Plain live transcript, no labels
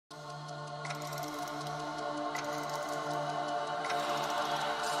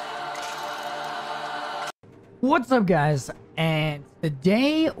What's up, guys? And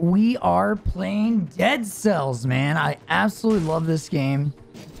today we are playing Dead Cells, man. I absolutely love this game.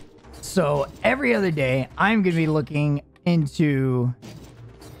 So every other day, I'm going to be looking into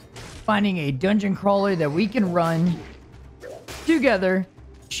finding a dungeon crawler that we can run together.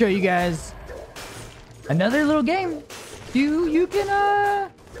 Show you guys another little game. You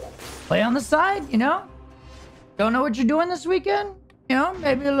can play on the side, you know? Don't know what you're doing this weekend? You know,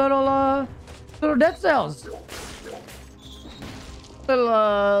 maybe a little Dead Cells.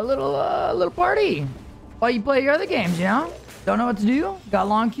 Little party while you play your other games, you know? Don't know what to do? Got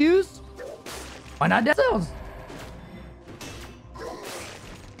long queues? Why not Dead Cells?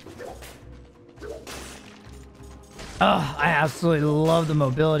 Oh, I absolutely love the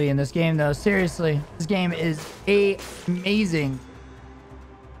mobility in this game, though. Seriously, this game is amazing.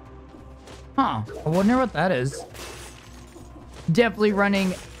 Huh, I wonder what that is. Definitely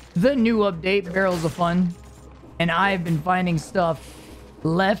running the new update, Barrels of Fun. And I've been finding stuff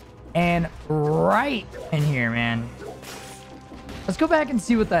left and right in here, man. Let's go back and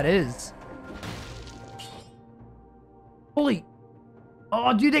see what that is. Holy.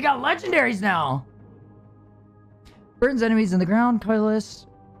 Oh, dude, they got legendaries now. Burns enemies in the ground. Coilless.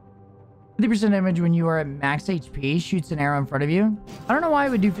 50% damage when you are at max HP. Shoots an arrow in front of you. I don't know why it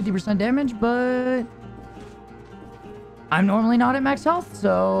would do 50% damage, but I'm normally not at max health,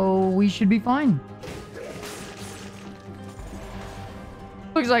 so we should be fine.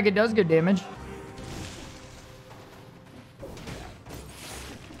 Looks like it does good damage.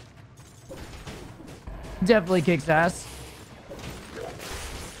 Definitely kicks ass.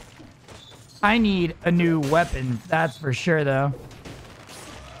 I need a new weapon, that's for sure, though.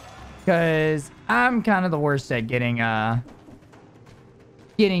 Because I'm kind of the worst at getting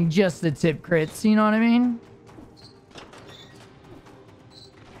just the tip crits, you know what I mean?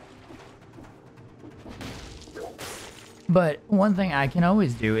 But one thing I can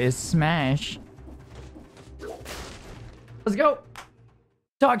always do is smash. Let's go.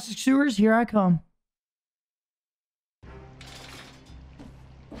 Toxic sewers, here I come.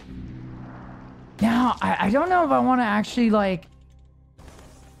 Now, I don't know if I want to actually, like...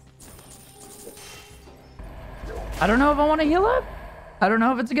 I don't know if I want to heal up. I don't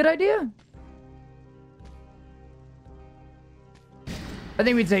know if it's a good idea. I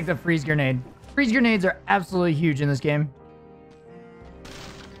think we take the freeze grenade. Freeze grenades are absolutely huge in this game.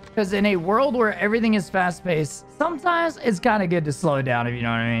 Because in a world where everything is fast-paced, sometimes it's kind of good to slow down, if you know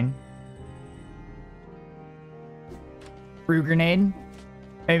what I mean. Brew grenade.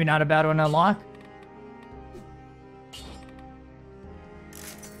 Maybe not a bad one to unlock.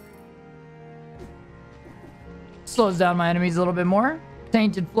 Slows down my enemies a little bit more.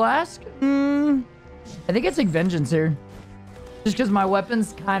 Tainted flask. I think it's like vengeance here. Just because my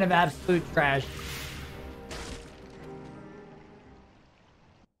weapon's kind of absolute trash.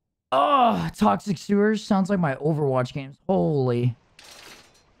 Oh, toxic sewers. Sounds like my Overwatch games. Holy.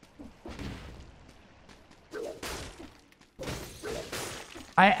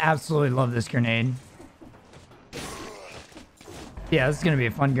 I absolutely love this grenade. Yeah, this is going to be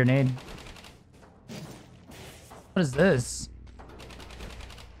a fun grenade. What is this?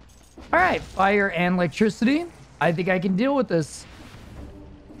 All right, fire and electricity. I think I can deal with this.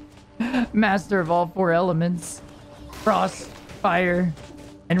 Master of all four elements. Frost, fire,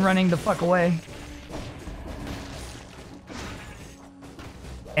 and running the fuck away.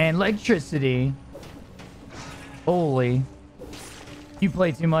 And electricity. Holy. You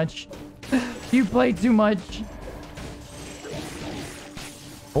play too much. You play too much.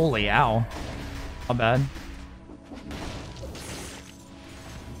 Holy ow. Not bad.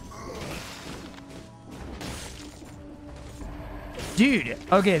 Dude,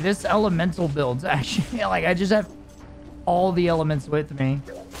 okay, this elemental build's actually, like, I just have all the elements with me.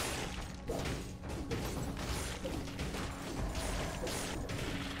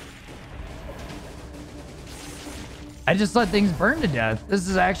 I just let things burn to death. This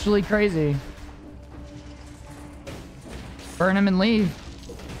is actually crazy. Burn them and leave.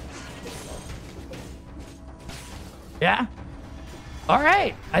 Yeah. All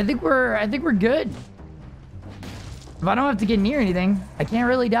right. I think we're good. If I don't have to get near anything, I can't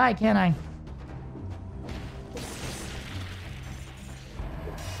really die, can I?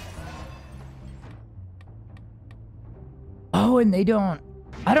 Oh, and they don't...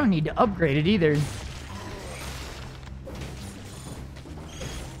 I don't need to upgrade it either.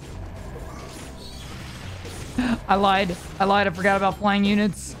 I lied. I forgot about flying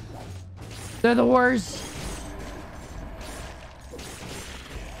units. They're the worst.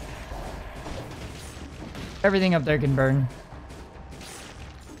 Everything up there can burn.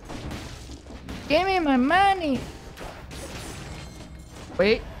 Give me my money.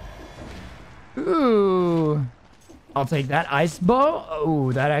 Wait. Ooh. I'll take that ice bow.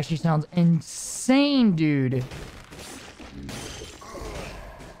 Oh, that actually sounds insane, dude.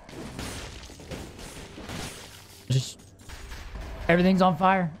 Just everything's on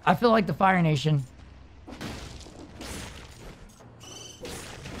fire. I feel like the Fire Nation.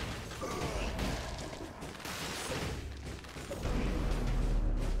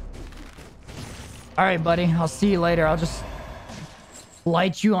 All right, buddy. I'll see you later. I'll just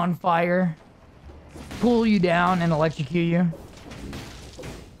light you on fire, pull you down, and electrocute you.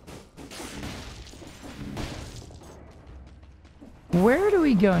 Where do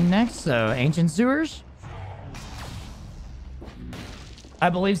we go next, though? Ancient sewers? I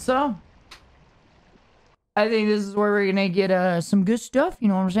believe so. I think this is where we're gonna get some good stuff. You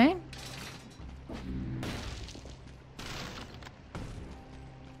know what I'm saying?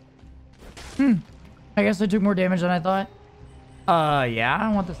 I guess I took more damage than I thought. Yeah,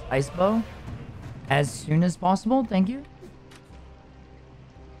 I want this ice bow as soon as possible. Thank you.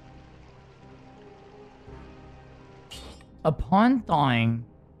 Upon thawing.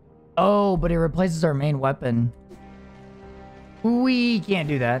 Oh, but it replaces our main weapon. We can't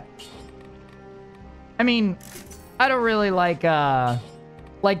do that. I mean, I don't really like the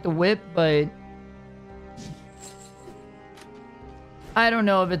whip, but I don't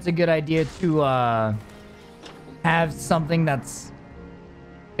know if it's a good idea to have something that's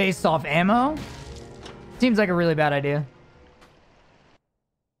based off ammo. Seems like a really bad idea.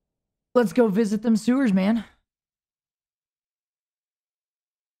 Let's go visit them sewers, man.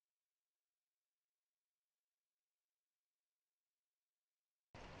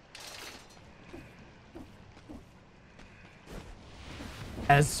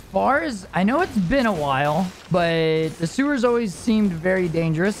 As far as I know, it's been a while, but the sewers always seemed very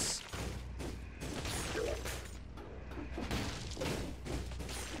dangerous.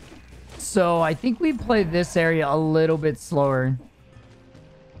 So I think we play this area a little bit slower.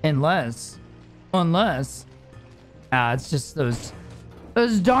 Unless it's just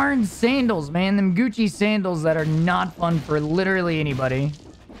those darn sandals, man. Them Gucci sandals that are not fun for literally anybody.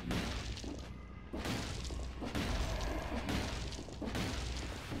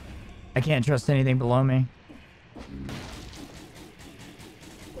 I can't trust anything below me.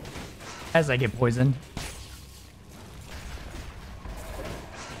 As I get poisoned.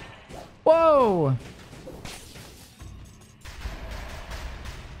 Whoa!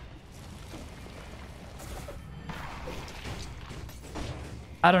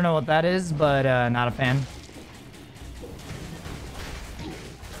 I don't know what that is, but not a fan.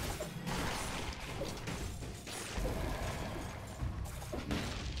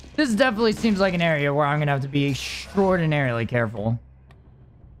 This definitely seems like an area where I'm going to have to be extraordinarily careful.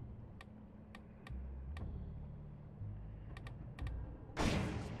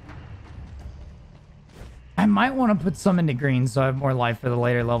 I might want to put some into green so I have more life for the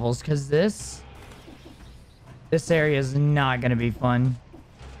later levels, because this area is not going to be fun.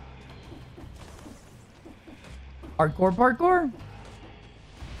 Hardcore parkour?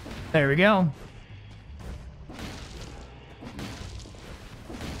 There we go.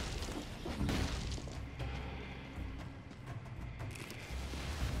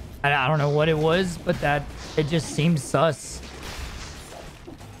 I don't know what it was, but it just seems sus.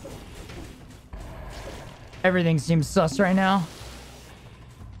 Everything seems sus right now.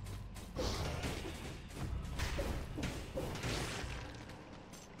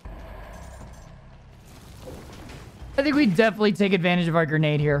 I think we definitely take advantage of our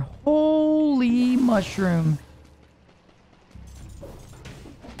grenade here. Holy mushroom.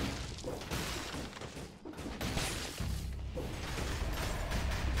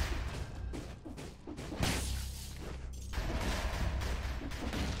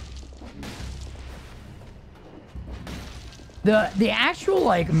 The actual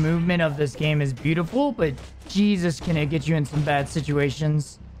like movement of this game is beautiful, but Jesus, can it get you in some bad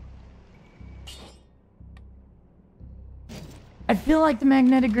situations? I feel like the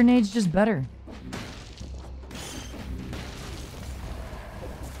magnetic grenade's just better.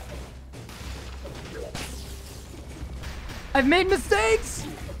 I've made mistakes!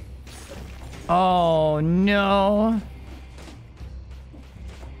 Oh no.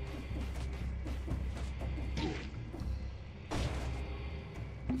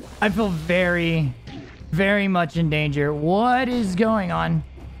 I feel very, very much in danger. What is going on?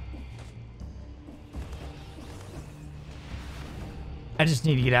 I just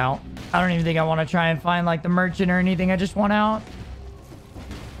need to get out. I don't even think I want to try and find like the merchant or anything. I just want out.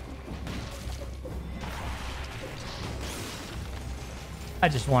 I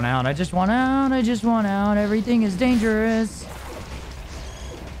just want out. I just want out. I just want out. Everything is dangerous.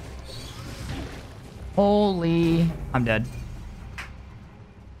 Holy. I'm dead.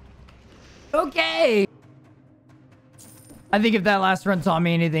 Okay. I think if that last run taught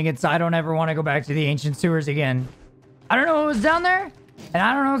me anything, it's I don't ever want to go back to the ancient sewers again. I don't know what was down there, and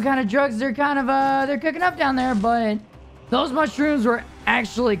I don't know what kind of drugs they're they're cooking up down there, but those mushrooms were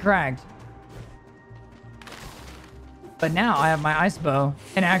actually cracked. But now I have my ice bow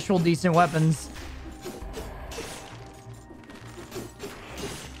and actual decent weapons.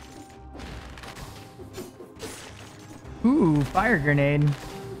 Ooh, fire grenade.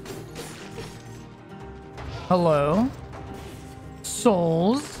 Hello?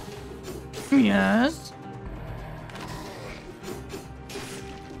 Souls? Yes.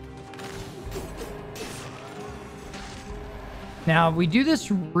 Now, if we do this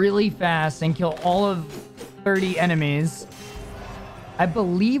really fast and kill all of 30 enemies, I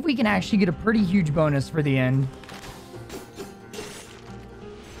believe we can actually get a pretty huge bonus for the end.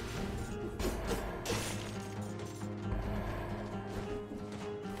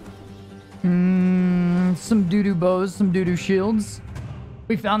 Some doo-doo bows, some doo-doo shields.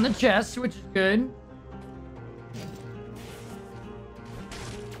 We found the chest, which is good.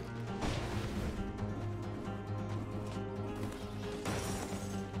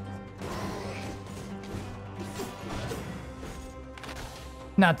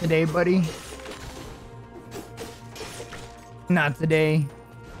 Not today, buddy. Not today.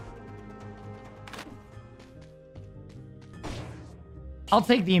 I'll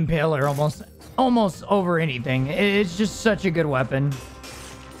take the Impaler almost over anything. It's just such a good weapon.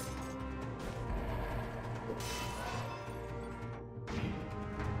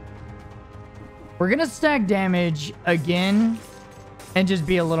 We're gonna stack damage again and just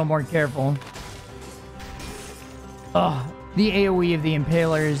be a little more careful. Oh, the AoE of the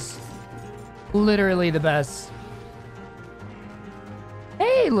Impaler is literally the best.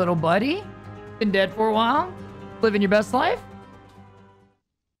 Hey, little buddy. Been dead for a while? Living your best life?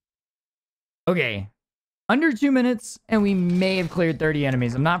 Okay. Under 2 minutes, and we may have cleared 30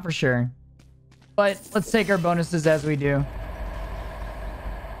 enemies. I'm not for sure. But let's take our bonuses as we do.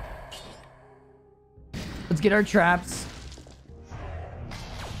 Let's get our traps.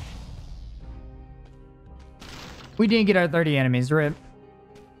 We didn't get our 30 enemies, rip.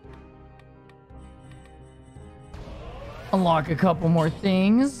 Unlock a couple more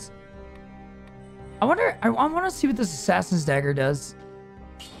things. I wonder, I want to see what this Assassin's Dagger does.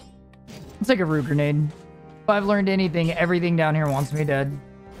 It's like a root grenade. If I've learned anything, everything down here wants me dead.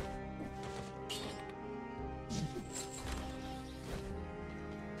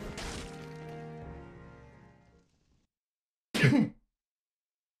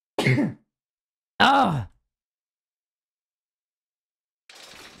 Ah!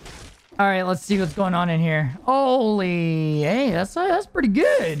 All right, let's see what's going on in here. Holy, hey, that's pretty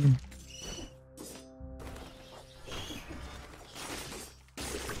good.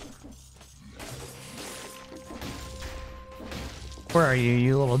 Where are you,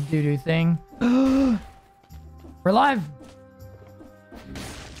 you little doo-doo thing? We're live.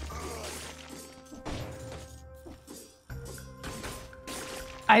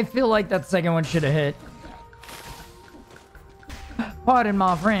 I feel like that second one should have hit. Pardon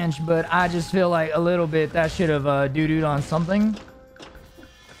my French, but I just feel like a little bit that should have doo-dooed on something.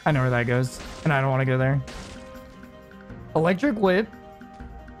 I know where that goes, and I don't want to go there. Electric whip.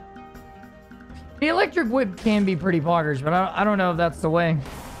 The electric whip can be pretty poggers, but I don't know if that's the way.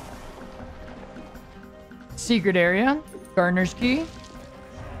 Secret area. Gardener's key.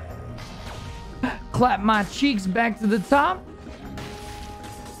 Clap my cheeks back to the top.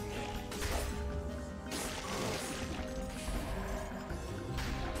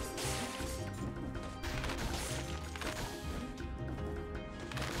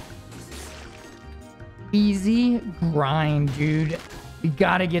 Easy grind, dude. We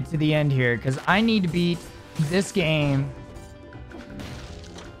gotta get to the end here because I need to beat this game.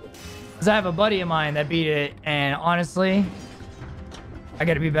 Because I have a buddy of mine that beat it, and honestly, I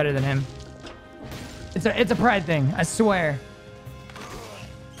gotta be better than him. It's a pride thing, I swear.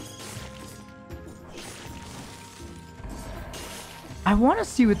 I want to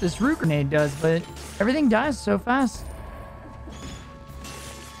see what this root grenade does, but everything dies so fast.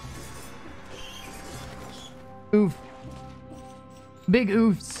 Oof. Big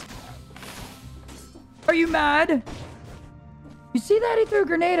oofs. Are you mad? You see that? He threw a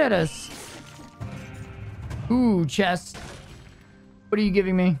grenade at us. Ooh, chest. What are you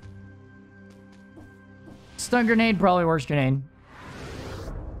giving me? Stun grenade probably works grenade.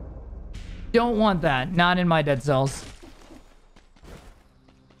 Don't want that. Not in my dead cells.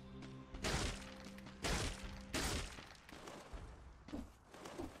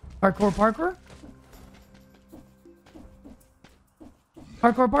 Parkour, parkour.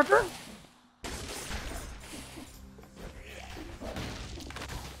 Parkour, parkour.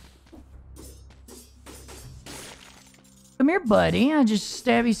 Come here, buddy. I just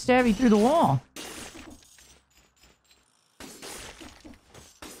stabby through the wall.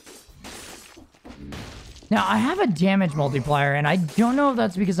 Now, I have a damage multiplier, and I don't know if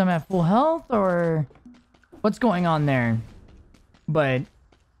that's because I'm at full health or what's going on there. But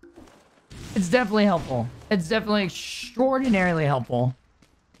it's definitely helpful. It's definitely extraordinarily helpful.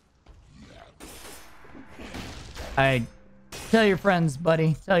 Tell your friends,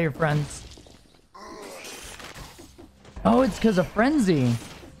 buddy. Tell your friends. Oh, it's because of Frenzy.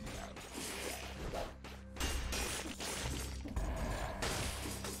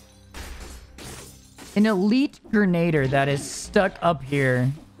 An elite grenader that is stuck up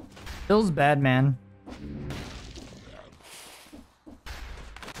here. Feels bad, man.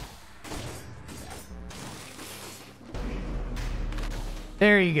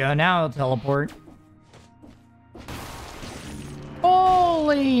 There you go. Now I'll teleport.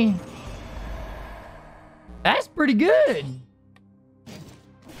 Holy! That's pretty good.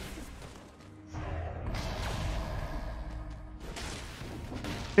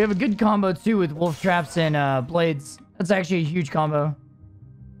 We have a good combo too with wolf traps and blades. That's actually a huge combo.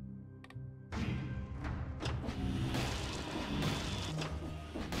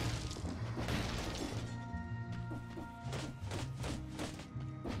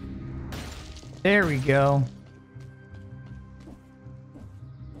 There we go.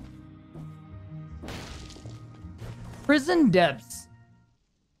 Prison depths.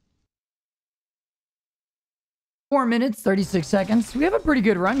 4 minutes, 36 seconds. We have a pretty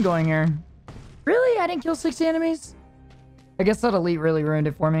good run going here. Really? I didn't kill 60 enemies? I guess that elite really ruined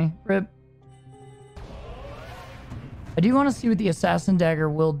it for me. Rip. I do want to see what the assassin dagger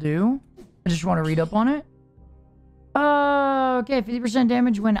will do. I just want to read up on it. Okay, 50%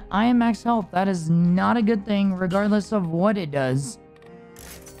 damage when I am max health. That is not a good thing, regardless of what it does.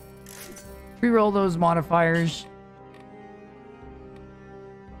 Reroll those modifiers.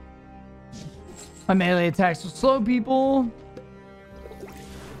 My melee attacks will slow people.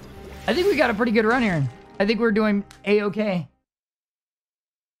 I think we got a pretty good run here. I think we're doing A-okay.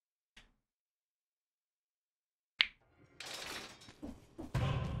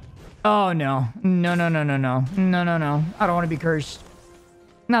 Oh, no. No. I don't want to be cursed.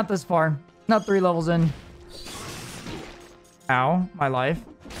 Not this far. Not 3 levels in. Ow. My life.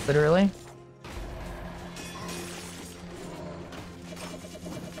 Literally.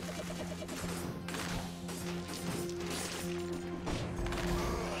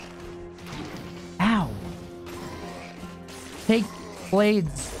 Ow. Take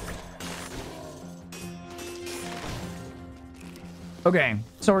blades. Okay,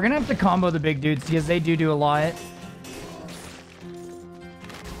 so we're gonna have to combo the big dudes because they do a lot.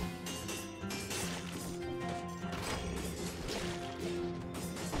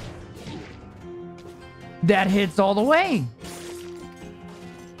 That hits all the way.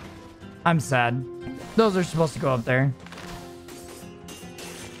 I'm sad. Those are supposed to go up there.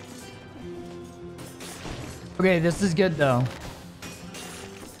 Okay, this is good though.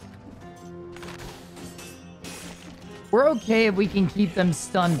 We're okay if we can keep them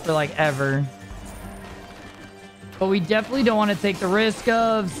stunned for like ever. But we definitely don't want to take the risk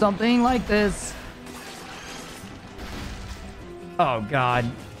of something like this. Oh, God.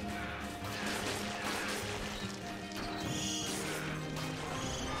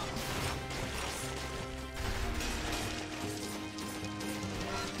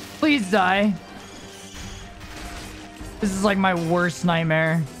 Please die. This is like my worst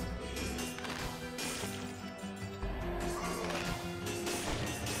nightmare.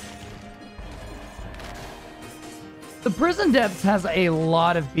 The prison depths has a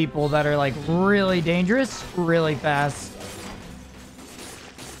lot of people that are like really dangerous, really fast.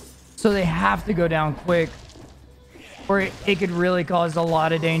 So they have to go down quick or it could really cause a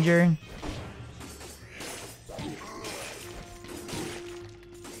lot of danger.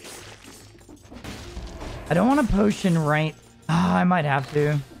 I don't want a potion right. Ah, I might have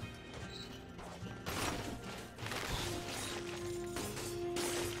to.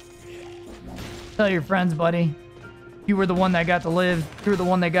 Tell your friends, buddy. You were the one that got to live. You were the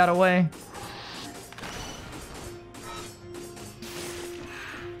one that got away.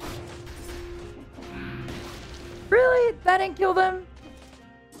 Really? That didn't kill them?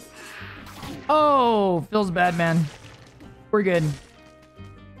 Oh, feels bad, man. We're good.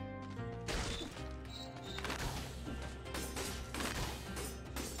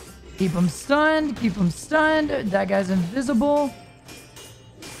 Keep him stunned. Keep him stunned. That guy's invisible.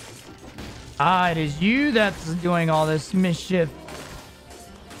 Ah, it is you that's doing all this mischief.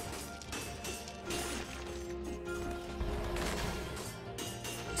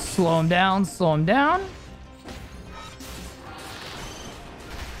 Slow him down, slow him down.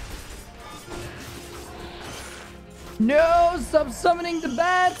 No, stop summoning the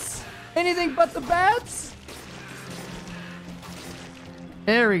bats. Anything but the bats.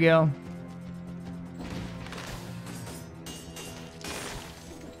 There we go.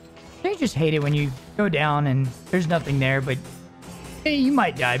 I just hate it when you go down and there's nothing there, but hey, you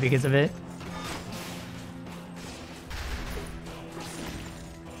might die because of it.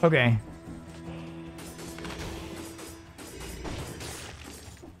 Okay.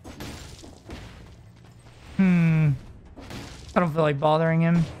 I don't feel like bothering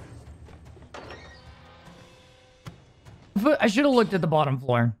him. I should have looked at the bottom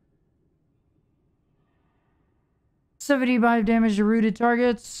floor. 75 damage to rooted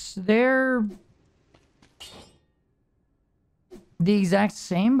targets. They're the exact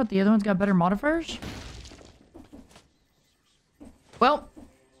same, but the other one's got better modifiers. Well,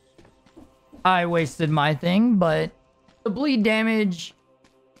 I wasted my thing, but the bleed damage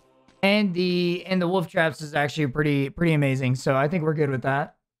and the wolf traps is actually pretty amazing. So I think we're good with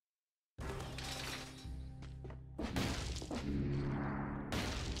that.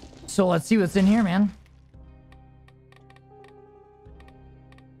 So let's see what's in here, man.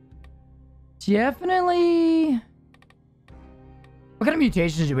 Definitely. What kind of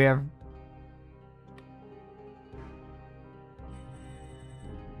mutations do we have?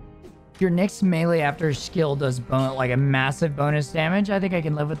 Your next melee after skill does like a massive bonus damage. I think I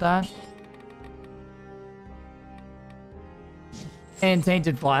can live with that. And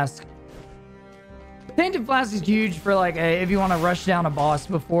Tainted Flask. Tainted Flask is huge for like if you want to rush down a boss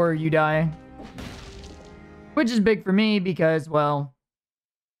before you die. Which is big for me because, well,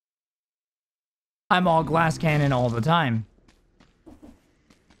 I'm all glass cannon all the time.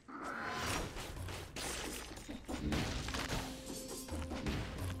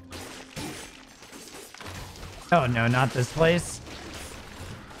 Oh no, not this place.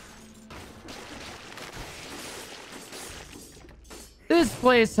 This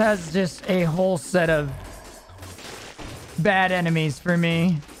place has just a whole set of bad enemies for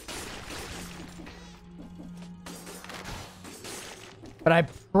me. But I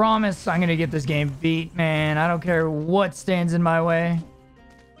promise I'm gonna get this game beat, man. I don't care what stands in my way.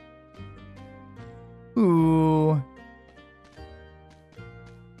 Ooh.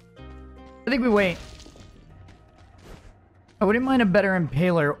 I think we wait. I wouldn't mind a better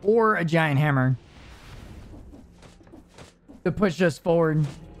impaler or a giant hammer to push us forward.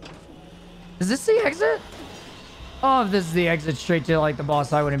 Is this the exit? Oh, if this is the exit straight to like the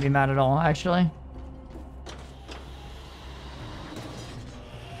boss, I wouldn't be mad at all, actually.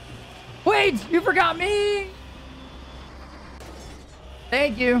 Wait, you forgot me.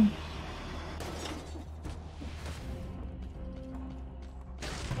 Thank you.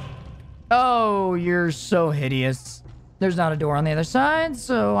 Oh, you're so hideous. There's not a door on the other side,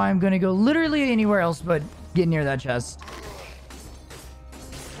 so I'm gonna go literally anywhere else but get near that chest.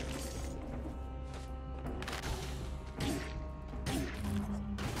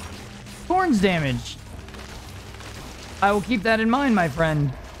 Thorns damage. I will keep that in mind, my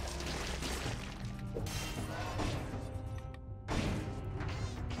friend.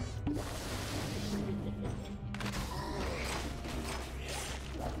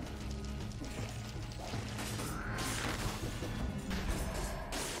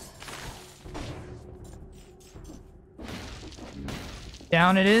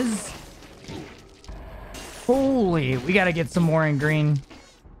 Down it is. Holy, we gotta get some more in green.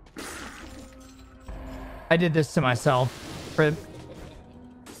 I did this to myself. Rip.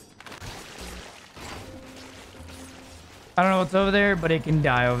 I don't know what's over there, but it can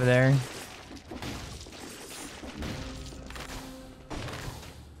die over there.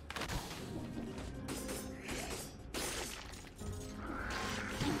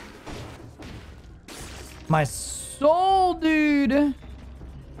 My soul, dude.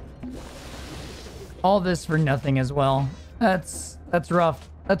 All this for nothing as well. That's rough.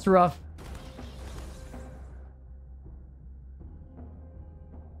 That's rough.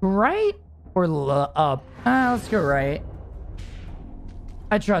 Right or up? Let's go right.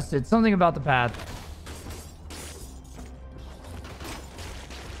 I trust it. Something about the path.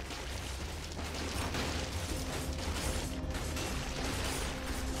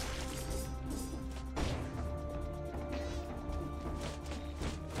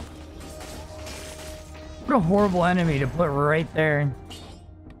 What a horrible enemy to put right there.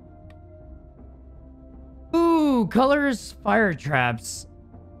 Ooh, colors fire traps.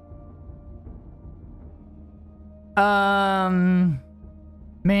 Man,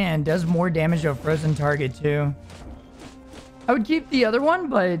 does more damage to a frozen target too. I would keep the other one,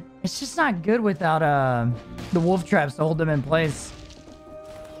 but it's just not good without the wolf traps to hold them in place.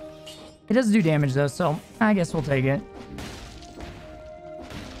 It does do damage though, so I guess we'll take it.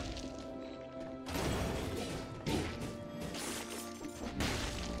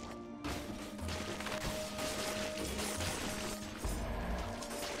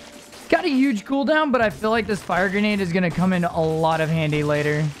 Got a huge cooldown, but I feel like this fire grenade is going to come in a lot of handy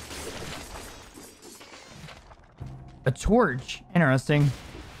later. A torch. Interesting.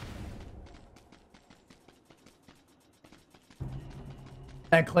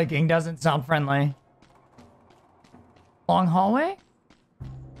 That clicking doesn't sound friendly. Long hallway?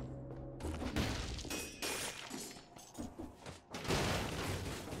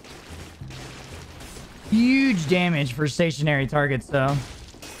 Huge damage for stationary targets, though.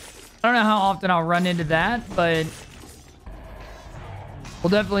 I don't know how often I'll run into that, but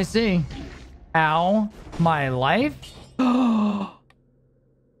we'll definitely see. Ow. My life?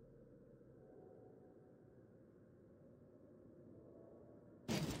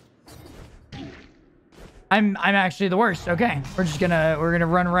 I'm actually the worst. Okay. We're gonna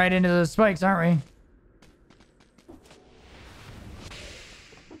run right into the spikes, aren't we?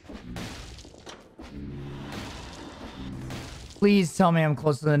 Please tell me I'm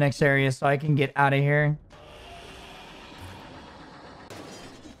close to the next area so I can get out of here.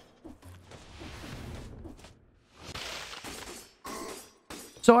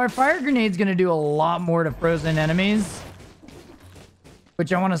 So our fire grenade's going to do a lot more to frozen enemies.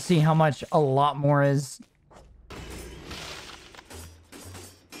 Which I want to see how much a lot more is.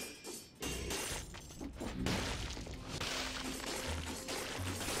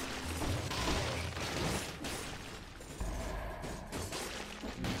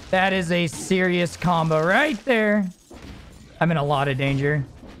 That is a serious combo right there. I'm in a lot of danger.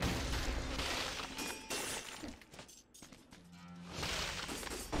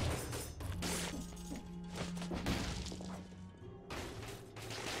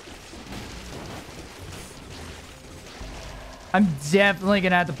 I'm definitely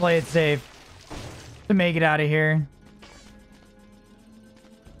gonna have to play it safe to make it out of here.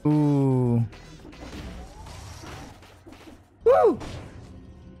 Ooh. Woo!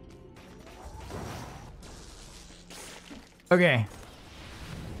 Okay.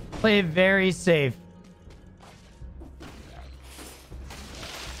 Play it very safe.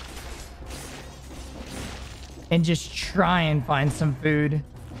 And just try and find some food.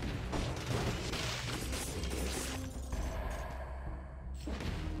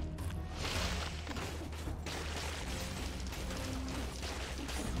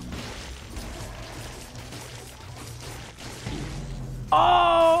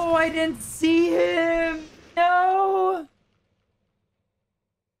 Oh, I didn't see him. No.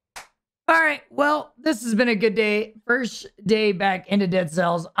 All right, well, this has been a good day. First day back into Dead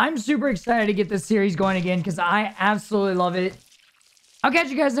Cells. I'm super excited to get this series going again because I absolutely love it. I'll catch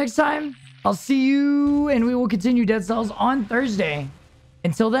you guys next time. I'll see you, and we will continue Dead Cells on Thursday.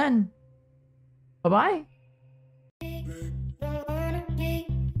 Until then, bye-bye.